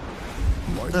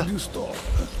 Why did you stop?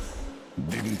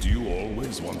 Didn't you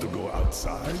always want to go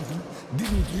outside?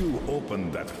 Didn't you open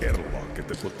that airlock at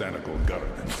the Botanical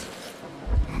Gardens?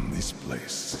 This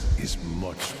place is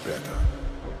much better.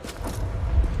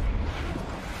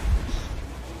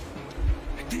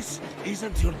 This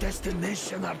isn't your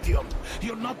destination, Artyom.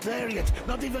 You're not there yet,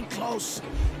 not even close.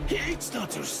 It's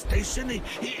not your station,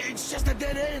 it's just a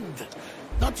dead end.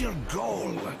 Not your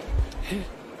goal.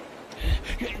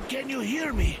 Can you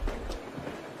hear me?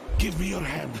 Give me your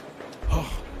hand. Oh,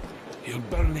 you're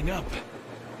burning up.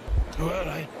 Well,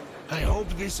 I hope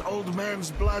this old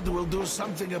man's blood will do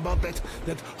something about that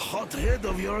hot head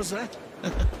of yours, eh?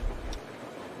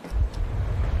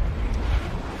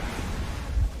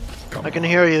 I can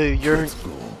hear you.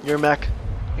 You're mech.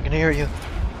 I can hear you.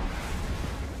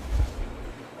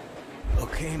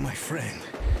 Okay, my friend.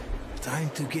 Time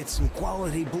to get some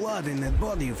quality blood in that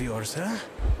body of yours, huh?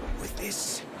 With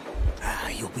this,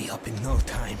 you'll be up in no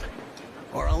time.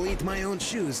 Or I'll eat my own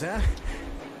shoes, huh?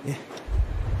 Yeah.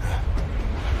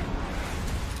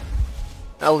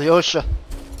 Alyosha.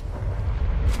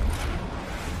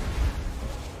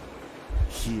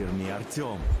 Hear me,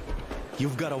 Artyom.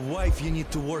 You've got a wife you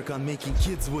need to work on making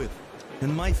kids with.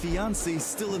 And my fiancé is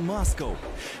still in Moscow.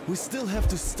 We still have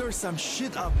to stir some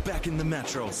shit up back in the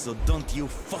metro, so don't you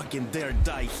fucking dare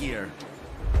die here.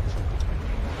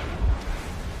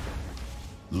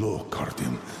 Look,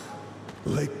 Artyom.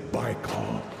 Lake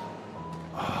Baikal.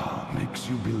 Makes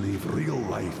you believe real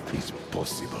life is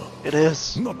possible. It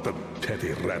is. Not the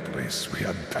petty rat race we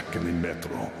had back in the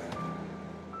metro.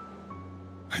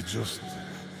 I just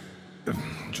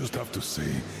have to say,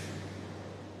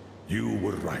 you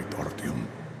were right, Artyom.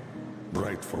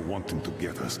 Right for wanting to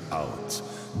get us out,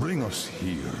 bring us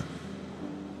here.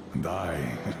 And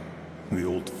I, the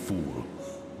old fool,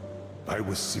 I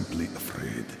was simply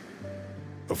afraid.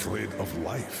 Afraid of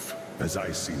life, as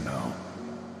I see now.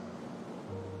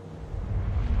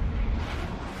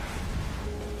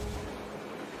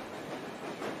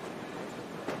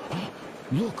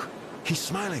 Look, he's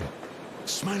smiling.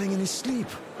 Smiling in his sleep.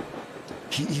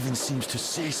 He even seems to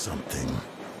say something.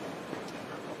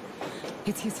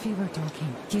 It's his fever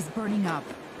talking. He's burning up.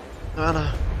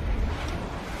 Anna.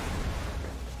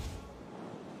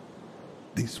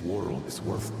 This world is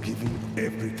worth giving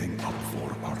everything up for,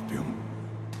 Artyom.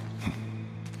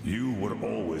 You were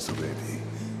always ready,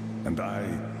 and I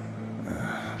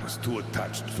was too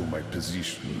attached to my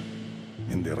position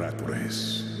in the rat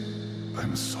race.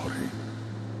 I'm sorry.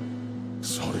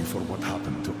 Sorry for what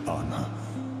happened to Anna.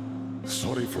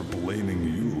 Sorry for blaming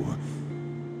you.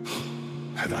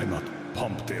 Had I not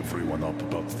pumped everyone up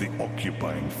about the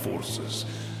occupying forces,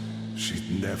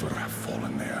 she'd never have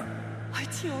fallen there.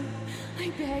 Artyom, I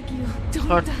beg you,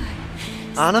 don't die.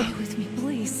 Anna? Stay with me,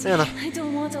 please. Anna. I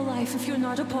don't want a life if you're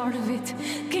not a part of it.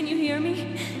 Can you hear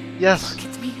me? Yes. Look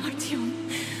at me,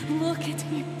 Artyom. Look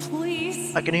at me,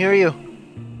 please. I can hear you.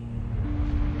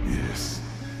 Yes,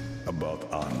 about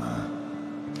Anna.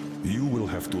 You will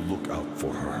have to look out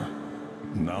for her,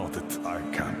 now that I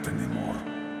can't anymore.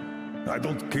 I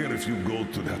don't care if you go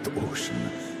to that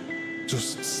ocean.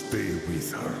 Just stay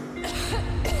with her.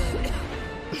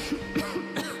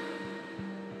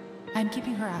 I'm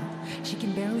keeping her out. She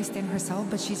can barely stand herself,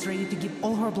 but she's ready to give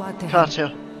all her blood to him.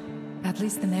 Katya. At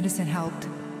least the medicine helped.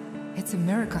 It's a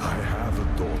miracle. I have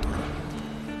a daughter,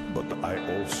 but I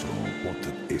also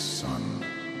wanted a son.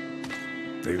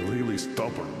 A really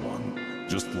stubborn one,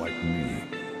 just like me.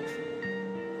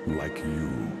 Like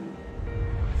you.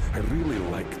 I really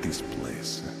like this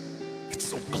place. It's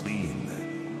so clean.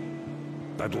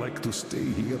 I'd like to stay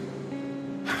here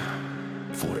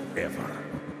forever.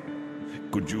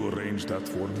 Could you arrange that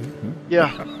for me?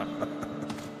 Yeah.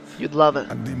 You'd love it.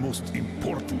 And the most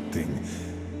important thing,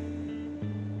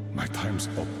 my time's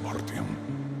up, Artyom.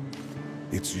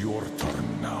 It's your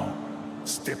turn now.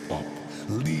 Step up,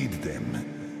 lead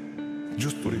them.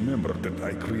 Just remember that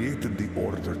I created the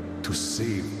Order to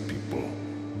save people.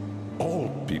 All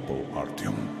people,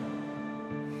 Artyom.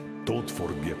 Don't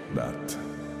forget that.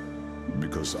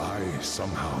 Because I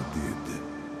somehow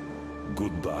did.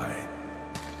 Goodbye,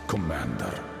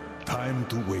 Commander. Time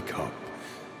to wake up.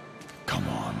 Come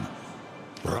on.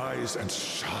 Rise and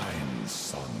shine,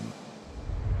 son.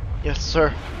 Yes,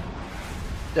 sir.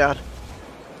 Dad.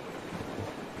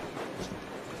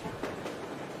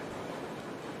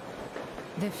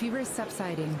 The fever is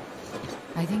subsiding.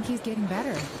 I think he's getting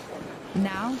better.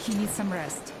 Now he needs some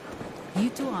rest. You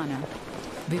too, Anna.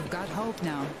 We've got hope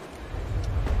now.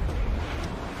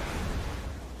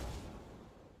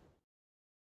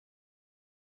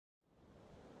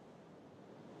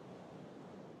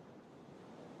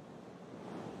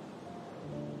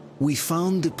 We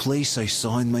found the place I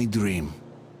saw in my dream.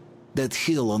 That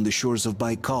hill on the shores of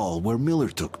Baikal where Miller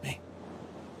took me.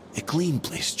 A clean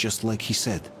place, just like he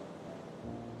said.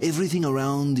 Everything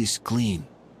around is clean.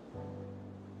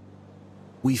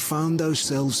 We found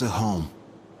ourselves a home.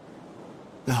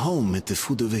 A home at the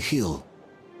foot of a hill,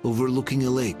 overlooking a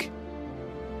lake.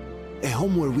 A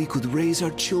home where we could raise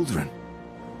our children,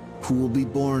 who will be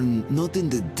born not in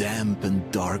the damp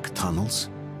and dark tunnels,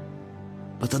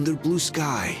 but under blue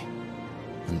sky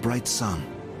and bright sun.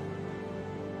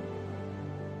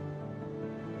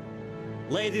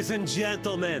 Ladies and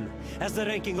gentlemen, as the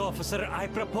ranking officer, I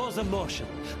propose a motion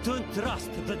to entrust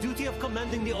the duty of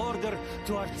commanding the Order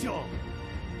to Artyom.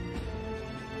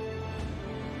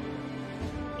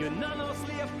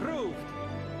 Unanimously approved.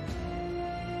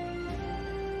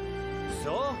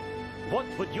 So, what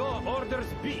would your orders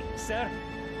be, sir?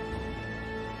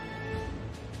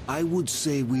 I would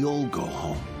say we all go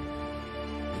home.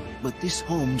 But this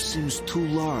home seems too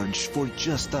large for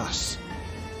just us.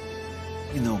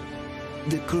 You know,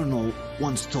 the Colonel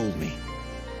once told me,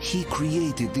 he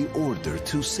created the Order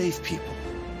to save people.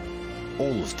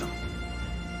 All of them.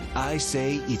 I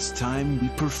say it's time we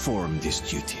perform this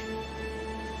duty.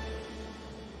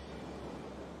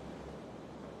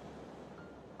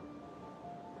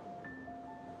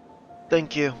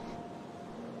 Thank you.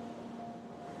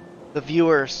 The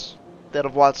viewers that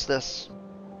have watched this,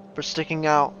 for sticking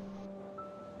out,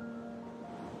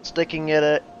 sticking at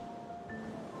it,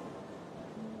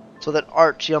 so that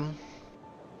Artyom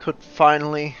could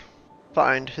finally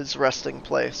find his resting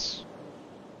place,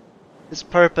 his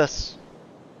purpose.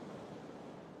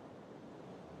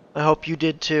 I hope you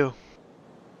did too.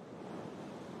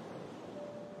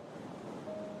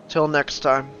 Till next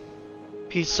time,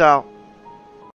 peace out.